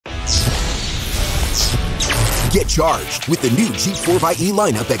Get charged with the new Jeep 4xE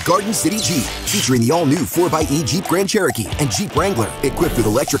lineup at Garden City Jeep, featuring the all-new 4xE Jeep Grand Cherokee and Jeep Wrangler, equipped with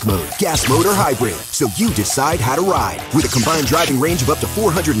electric mode, gas mode, or hybrid, so you decide how to ride. With a combined driving range of up to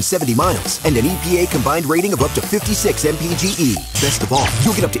 470 miles and an EPA combined rating of up to 56 mpge. Best of all,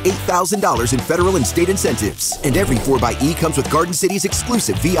 you'll get up to $8,000 in federal and state incentives. And every 4xE comes with Garden City's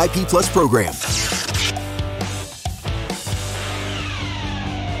exclusive VIP Plus program.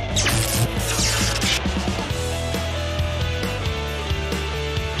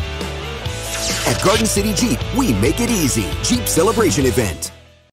 At Garden City Jeep, we make it easy. Jeep Celebration Event.